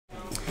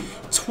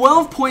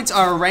12 points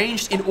are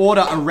arranged in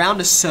order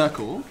around a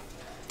circle.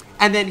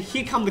 And then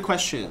here come the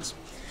questions.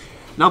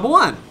 Number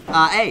 1,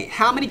 A,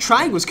 how many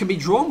triangles can be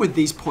drawn with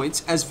these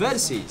points as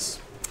vertices?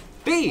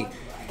 B,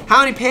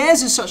 how many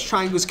pairs of such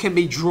triangles can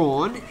be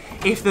drawn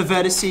if the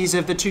vertices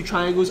of the two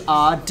triangles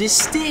are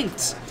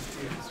distinct?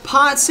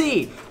 Part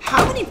C,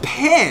 how many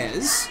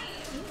pairs,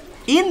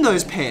 in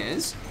those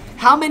pairs,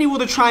 how many will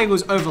the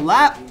triangles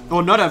overlap,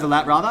 or not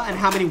overlap rather, and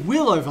how many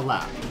will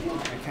overlap?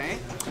 Okay,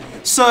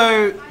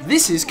 so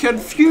this is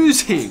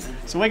confusing.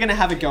 So we're gonna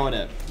have a go at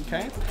it,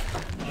 okay?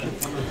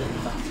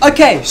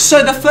 Okay,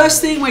 so the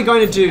first thing we're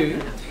going to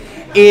do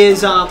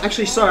is,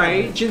 actually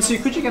sorry,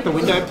 Jinsu, could you get the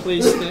window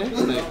please there?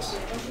 Thanks.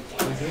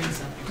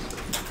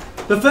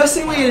 The first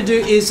thing we're going to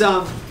do is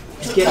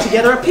get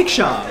together a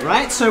picture,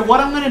 right? So what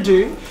I'm going to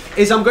do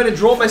is I'm going to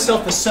draw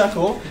myself a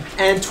circle,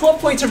 and 12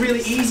 points are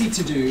really easy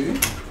to do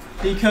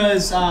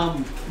because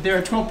there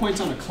are 12 points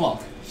on a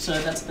clock. So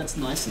that's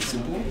nice and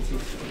simple.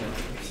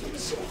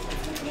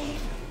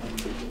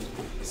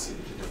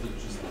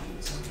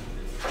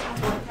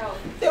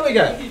 There we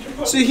go.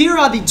 So here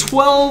are the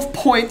 12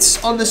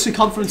 points on the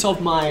circumference of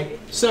my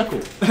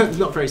circle.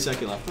 Not very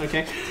circular,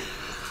 okay?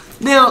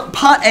 Now,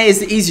 part A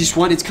is the easiest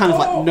one. It's kind of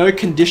like no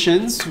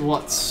conditions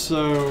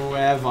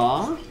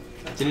whatsoever.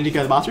 Do you need to go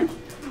to the bathroom?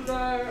 No,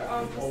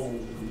 I'll just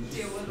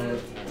deal with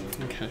it.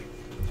 Okay.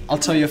 I'll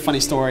tell you a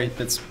funny story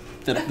that's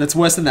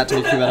worse than that to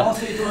make you better.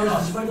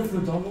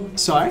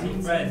 Sorry?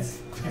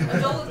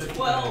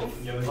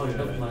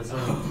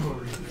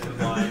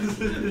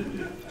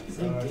 $1.12.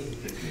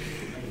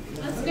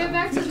 Let's go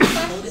back to the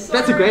question.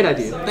 That's a great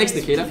idea. Thanks,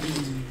 Nikita.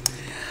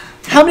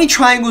 How many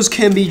triangles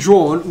can be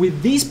drawn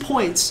with these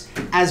points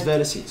as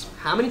vertices?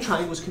 How many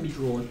triangles can be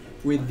drawn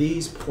with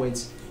these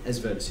points as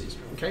vertices?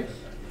 Okay.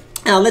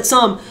 Now let's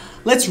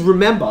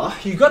remember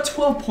you got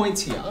 12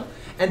 points here,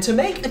 and to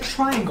make a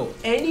triangle,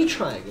 any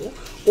triangle,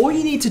 all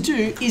you need to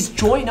do is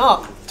join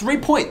up 3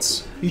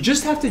 points. You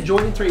just have to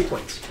join 3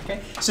 points.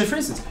 Okay. So for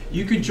instance,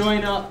 you could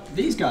join up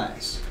these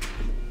guys.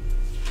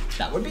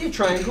 That would be a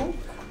triangle.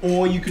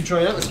 Or you could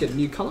join up. Let's get a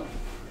new color.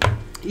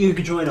 You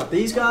could join up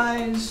these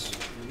guys.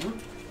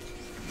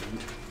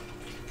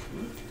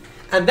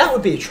 And that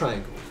would be a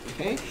triangle,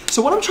 okay?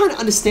 So what I'm trying to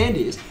understand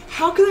is,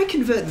 how can I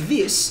convert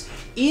this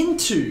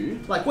into,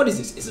 like, what is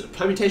this? Is it a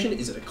permutation?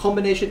 Is it a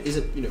combination? Is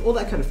it, you know, all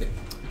that kind of thing,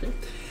 okay?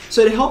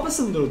 So to help us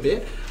a little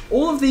bit,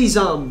 all of these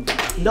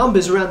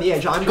numbers around the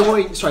edge,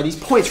 these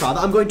points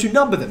rather, I'm going to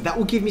number them. That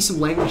will give me some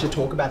language to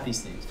talk about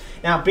these things.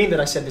 Now, being that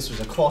I said this was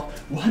a clock,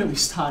 why don't we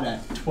start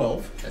at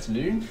 12, that's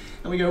noon,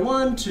 and we go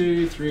 1,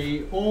 2,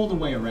 3, all the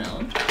way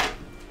around.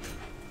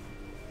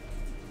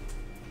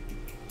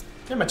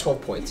 There are my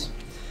 12 points.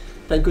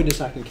 Thank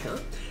goodness I can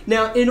count.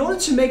 Now, in order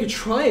to make a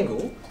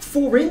triangle,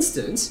 for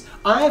instance,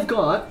 I've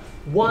got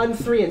 1,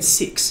 3, and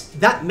 6.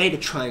 That made a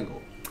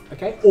triangle,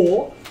 okay?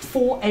 Or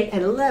 4, 8,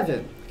 and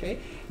 11, okay?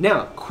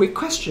 Now, quick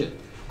question.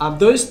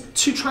 Those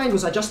 2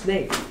 triangles I just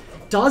named,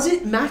 does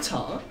it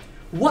matter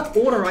what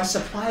order I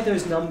supply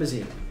those numbers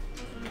in?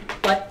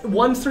 Like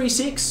 1, 3,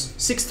 6,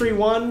 6, 3,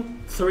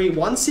 1, 3,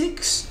 1,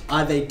 6,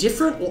 are they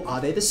different or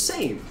are they the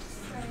same?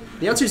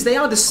 The answer is they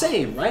are the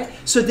same, right?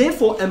 So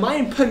therefore, am I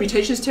in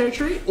permutations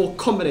territory or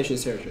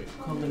combinations territory?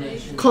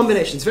 Combinations.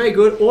 Combinations, very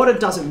good. Order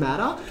doesn't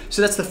matter.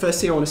 So that's the first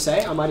thing I want to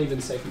say. I might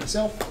even say for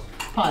myself.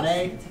 Part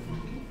A,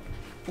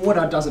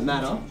 order doesn't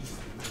matter.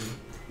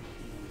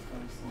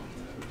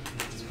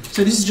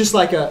 So this is just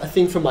like a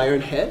thing from my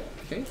own head,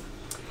 okay?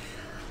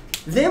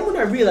 Then when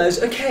I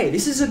realized, okay,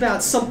 this is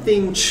about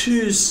something,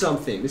 choose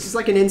something. This is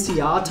like an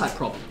NCR type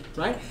problem,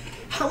 right?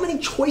 How many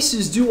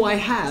choices do I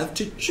have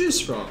to choose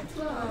from?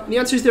 And the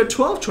answer is there are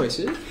 12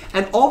 choices,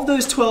 and of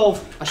those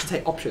 12, I should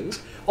say options,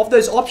 of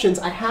those options,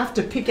 I have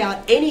to pick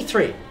out any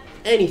three,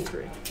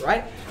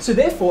 right? So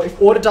therefore,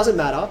 if order doesn't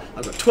matter,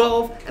 I've got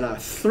 12, and I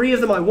have 3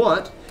 of them I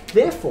want,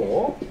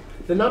 therefore,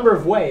 the number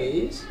of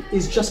ways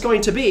is just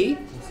going to be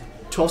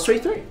 12, 3,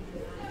 3.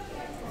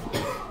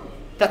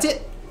 That's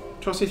it,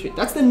 12, 3, 3.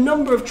 That's the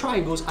number of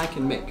triangles I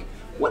can make.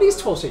 What is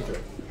 12, 3, 3?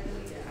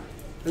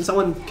 Can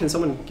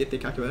someone get their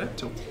calculator?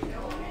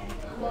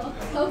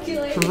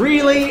 Calculate.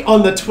 Really?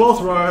 On the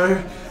 12th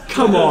row?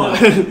 Come on.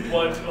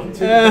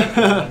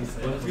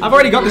 I've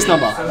already got this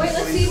number. Wait,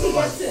 let's see if he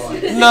gets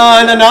it. No,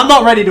 I'm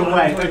not ready to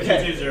wait.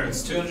 Okay.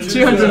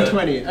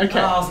 220.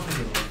 Okay.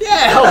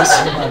 Yeah,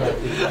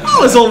 I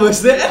was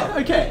almost there.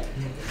 Okay.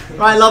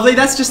 Right, lovely.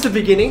 That's just the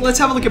beginning. Let's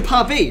have a look at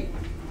part B.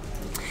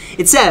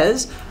 It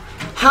says,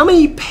 how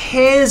many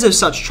pairs of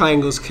such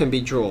triangles can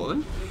be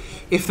drawn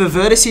if the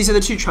vertices of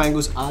the 2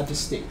 triangles are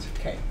distinct?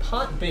 Okay,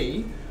 part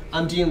B,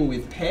 I'm dealing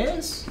with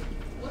pairs.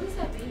 What does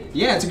that mean?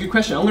 Yeah, it's a good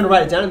question. I'm going to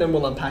write it down and then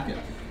we'll unpack it.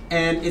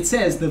 And it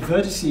says the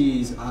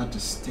vertices are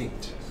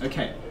distinct.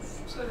 Okay.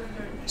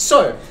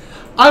 So,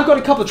 I've got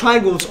a couple of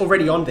triangles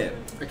already on there.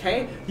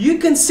 Okay. You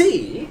can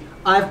see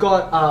I've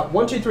got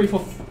 1, 2, 3, 4,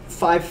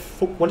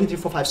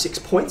 5, 6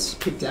 points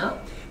picked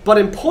out. But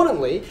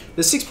importantly,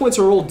 the 6 points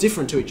are all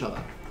different to each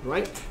other.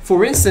 Right?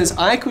 For instance,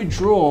 I could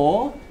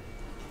draw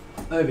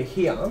over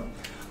here.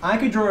 I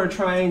could draw a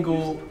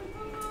triangle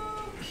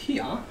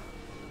here,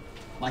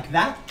 like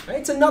that. Right?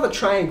 It's another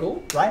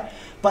triangle, right?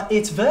 But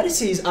its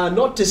vertices are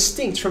not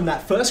distinct from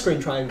that first green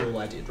triangle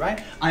I did,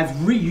 right? I've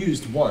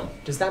reused one.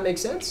 Does that make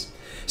sense?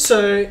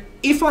 So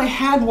if I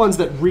had ones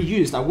that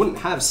reused, I wouldn't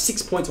have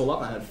 6 points all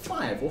up. I had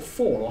 5 or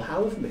 4 or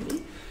however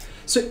many.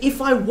 So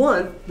if I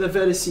want the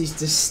vertices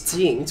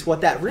distinct,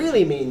 what that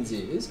really means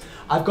is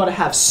I've got to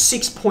have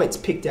 6 points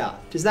picked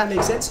out. Does that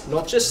make sense?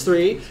 Not just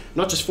 3,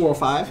 not just 4 or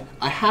 5.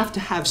 I have to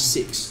have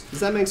 6. Does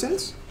that make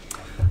sense?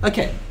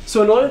 Okay,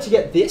 so in order to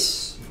get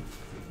this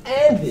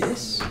and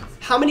this,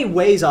 how many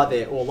ways are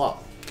there all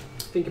up?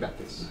 Think about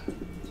this.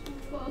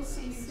 12,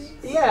 6.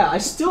 Yeah, I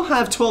still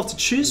have 12 to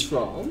choose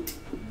from,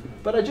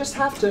 but I just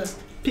have to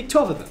pick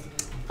 12 of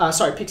them.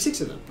 Sorry, pick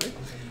 6 of them, right?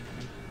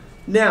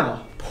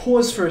 Now,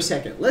 pause for a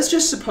second. Let's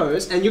just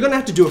suppose, and you're going to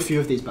have to do a few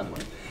of these, by the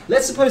way.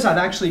 Let's suppose I've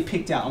actually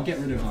picked out,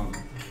 no,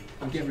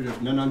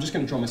 I'm just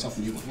going to draw myself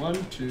a new one.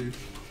 1, 2,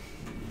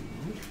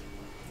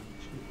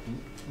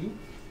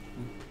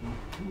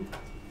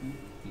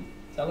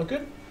 does that look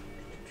good?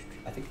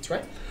 I think it's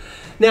right.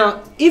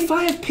 Now, if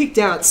I have picked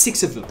out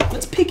 6 of them,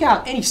 let's pick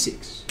out any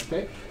 6,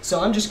 okay? So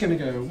I'm just going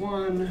to go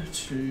 1,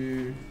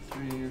 2,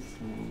 3, 4,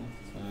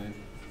 5,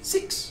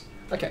 6.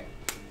 Okay.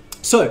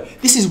 So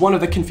this is one of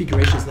the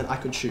configurations that I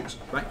could choose,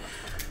 right?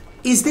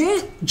 Is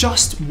there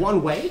just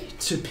one way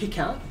to pick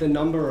out the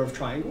number of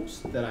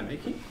triangles that I'm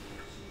making?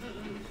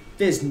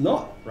 There's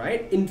not,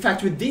 right? In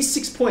fact, with these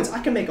 6 points,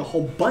 I can make a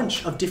whole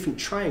bunch of different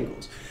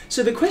triangles.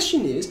 So the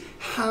question is,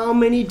 how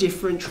many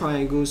different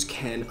triangles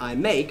can I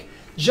make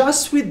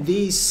just with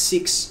these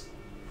 6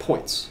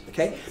 points,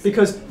 okay?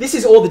 Because this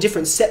is all the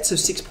different sets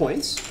of 6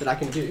 points that I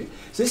can do.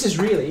 So this is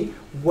really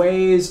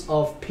ways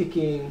of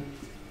picking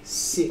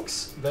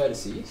 6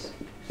 vertices.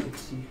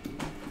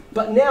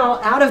 But now,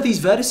 out of these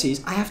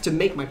vertices, I have to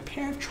make my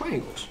pair of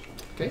triangles.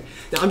 Okay?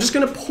 Now, I'm just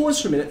going to pause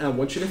for a minute and I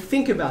want you to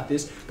think about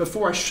this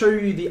before I show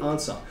you the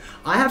answer.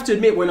 I have to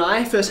admit, when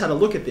I first had a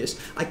look at this,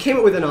 I came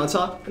up with an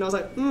answer and I was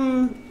like,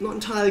 not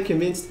entirely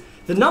convinced.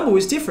 The number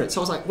was different, so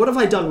I was like, what have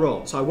I done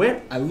wrong? So I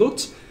went, I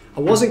looked,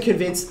 I wasn't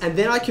convinced, and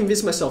then I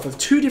convinced myself of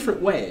 2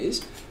 different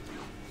ways,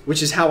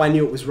 which is how I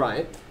knew it was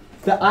right,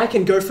 that I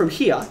can go from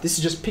here, this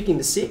is just picking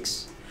the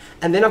 6,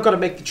 and then I've got to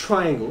make the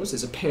triangles,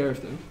 there's a pair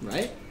of them,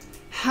 right?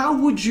 How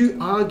would you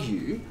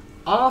argue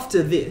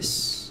after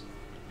this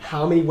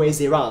how many ways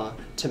there are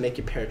to make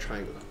a pair of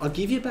triangles? I'll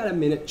give you about a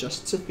minute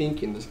just to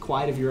think in the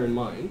quiet of your own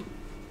mind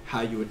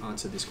how you would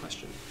answer this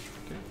question.